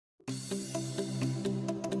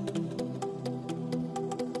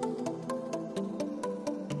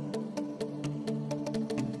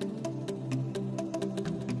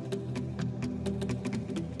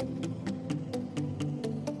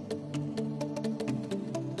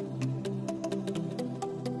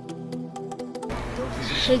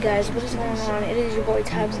Hey guys, what is going on? It is your boy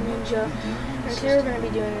Tabs Ninja, and today we're going to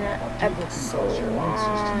be doing an Epsilon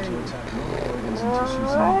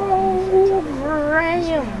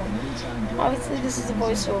program. Obviously this is a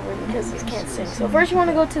voiceover because he can't sing. So first you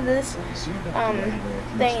want to go to this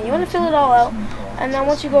thing and you want to fill it all out, and then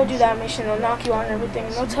once you go do that mission, they'll knock you out and everything,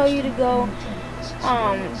 and they'll tell you to go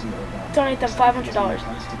donate them $500.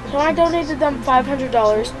 So I donated them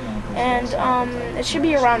 $500, and it should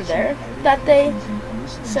be around there that they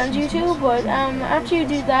send you to, but after you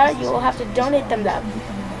do that, you will have to donate them that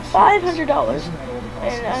 $500,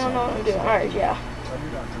 and I don't know what I'm doing. Alright, yeah. I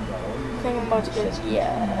think I'm about to get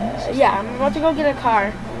I'm about to go get a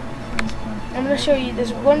car. I'm going to show you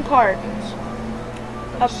this one part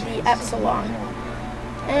of the Epsilon.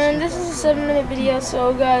 And this is a 7-minute video,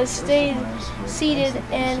 so guys, stay seated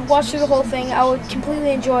and watch through the whole thing. I would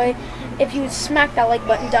completely enjoy if you would smack that like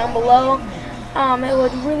button down below. It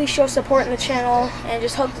would really show support in the channel and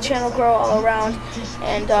just help the channel grow all around.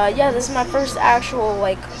 And yeah, this is my first actual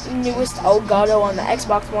newest Elgato on the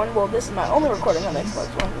Xbox One. Well, this is my only recording on the Xbox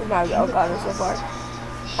One with my Elgato so far.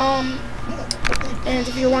 And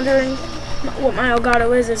if you're wondering what my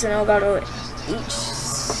Elgato is, it's an Elgato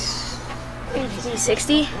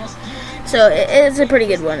HD60. So it's a pretty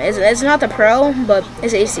good one. It's not the Pro, but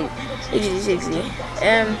it's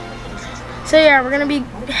HD60. So yeah, we're gonna be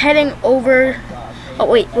heading over. Oh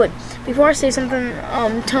wait. Before I say something,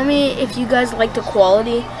 tell me if you guys like the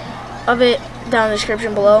quality of it down in the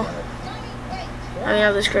description below. I mean,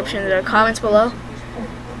 not the description, the comments below.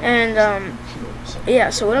 And yeah.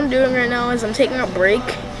 So what I'm doing right now is I'm taking a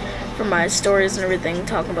break from my stories and everything,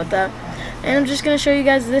 talking about that, and I'm just gonna show you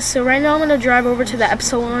guys this. So right now I'm gonna drive over to the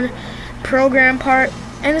Epsilon program part,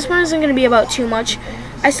 and this one isn't gonna be about too much.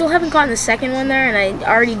 I still haven't gotten the second one there, and I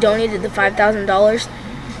already donated the $5,000.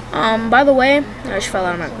 By the way, I just fell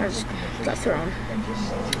out of I just got thrown.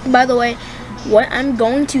 By the way, what I'm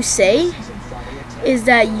going to say is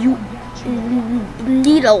that you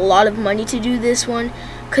need a lot of money to do this one,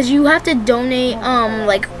 because you have to donate, I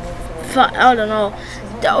don't know,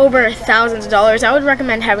 over thousands of dollars. I would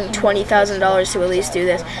recommend having $20,000 to at least do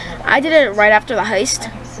this. I did it right after the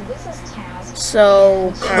heist.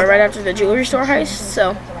 So, right after the jewelry store heist.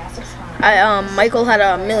 So, Michael had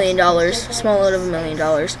 $1 million, small load of $1 million.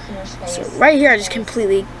 So, right here, I just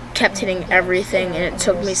completely kept hitting everything, and it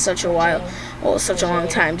took me such a while, well, such a long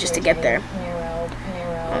time just to get there.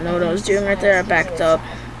 I don't know what I was doing right there. I backed up,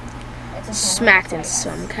 smacked into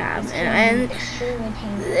some cab, and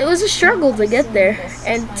it was a struggle to get there,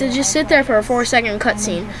 and to just sit there for a 4-second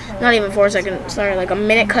cutscene. Not even 4 seconds, sorry, like a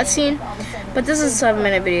minute cutscene. But this is a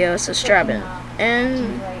 7-minute video, so strap in.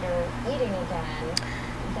 And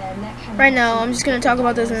right now, I'm just going to talk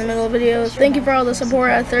about this in the middle of the video. Thank you for all the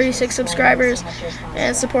support. I have 36 subscribers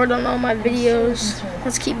and support on all my videos.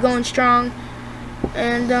 Let's keep going strong.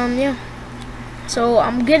 And yeah. So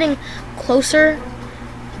I'm getting closer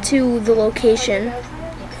to the location.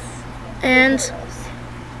 And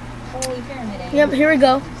yep, here we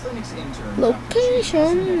go.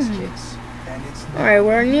 Location. Alright,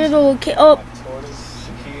 we're near the location. Oh,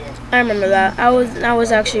 I remember that. I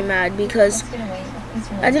was actually mad because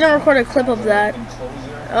I didn't record a clip of that.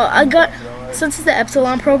 Since it's the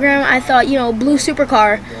Epsilon program, I thought, you know, blue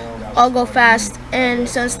supercar, I'll go fast. And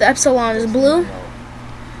since the Epsilon is blue,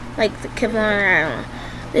 like the Kevlar, I don't know,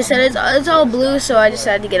 they said it's all blue, so I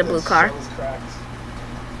decided to get a blue car.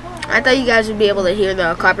 I thought you guys would be able to hear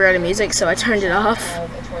the copyrighted music, so I turned it off.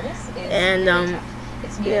 And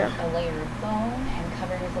yeah.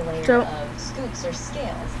 So, scoops or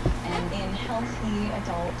scales, and in healthy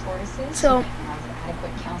adult tortoises, so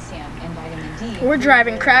we're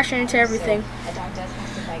driving, crashing into everything.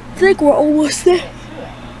 I think we're almost there.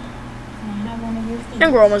 I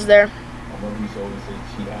think we're almost there.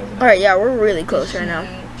 Alright, yeah, we're really close right now.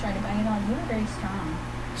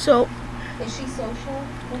 So,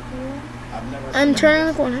 I'm turning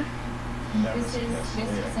the corner. This is a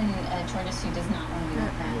tortoise who does not want to be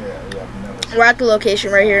with that. We're at the location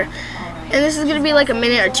right here. And this is going to be like a 1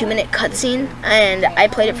 or 2 minute cutscene. And I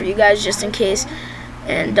played it for you guys just in case.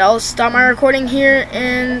 And I'll stop my recording here,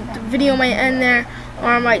 and the video might end there. Or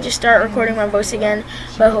I might just start recording my voice again.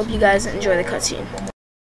 But I hope you guys enjoy the cutscene.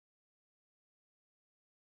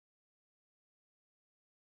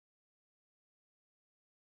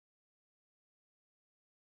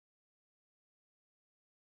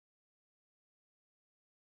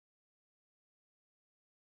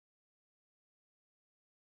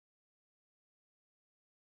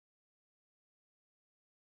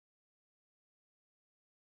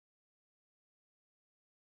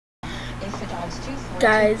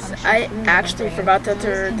 guys, I actually forgot that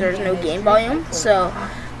there's no game volume, so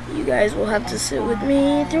you guys will have to sit with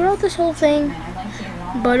me throughout this whole thing.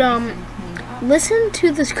 But listen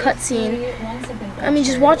to this cutscene. I mean,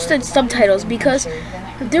 just watch the subtitles because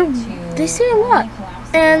they say a lot.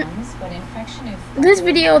 And this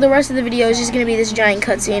video, the rest of the video is just gonna be this giant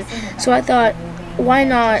cutscene. So I thought, why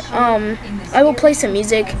not? I will play some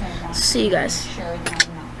music. See you guys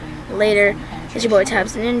later. It's your boy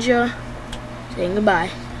Tabs the Ninja saying goodbye.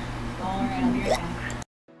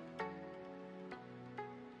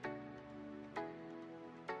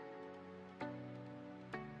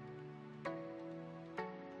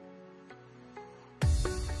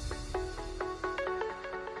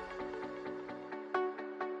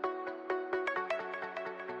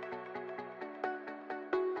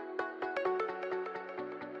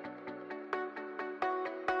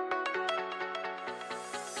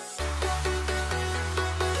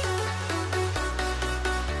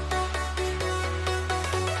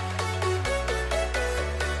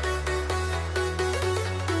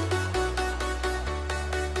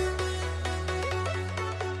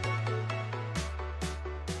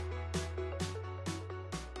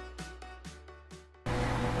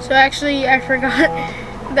 So actually, I forgot.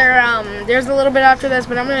 There's a little bit after this,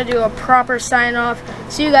 but I'm gonna do a proper sign off.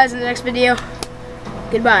 See you guys in the next video.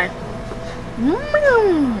 Goodbye.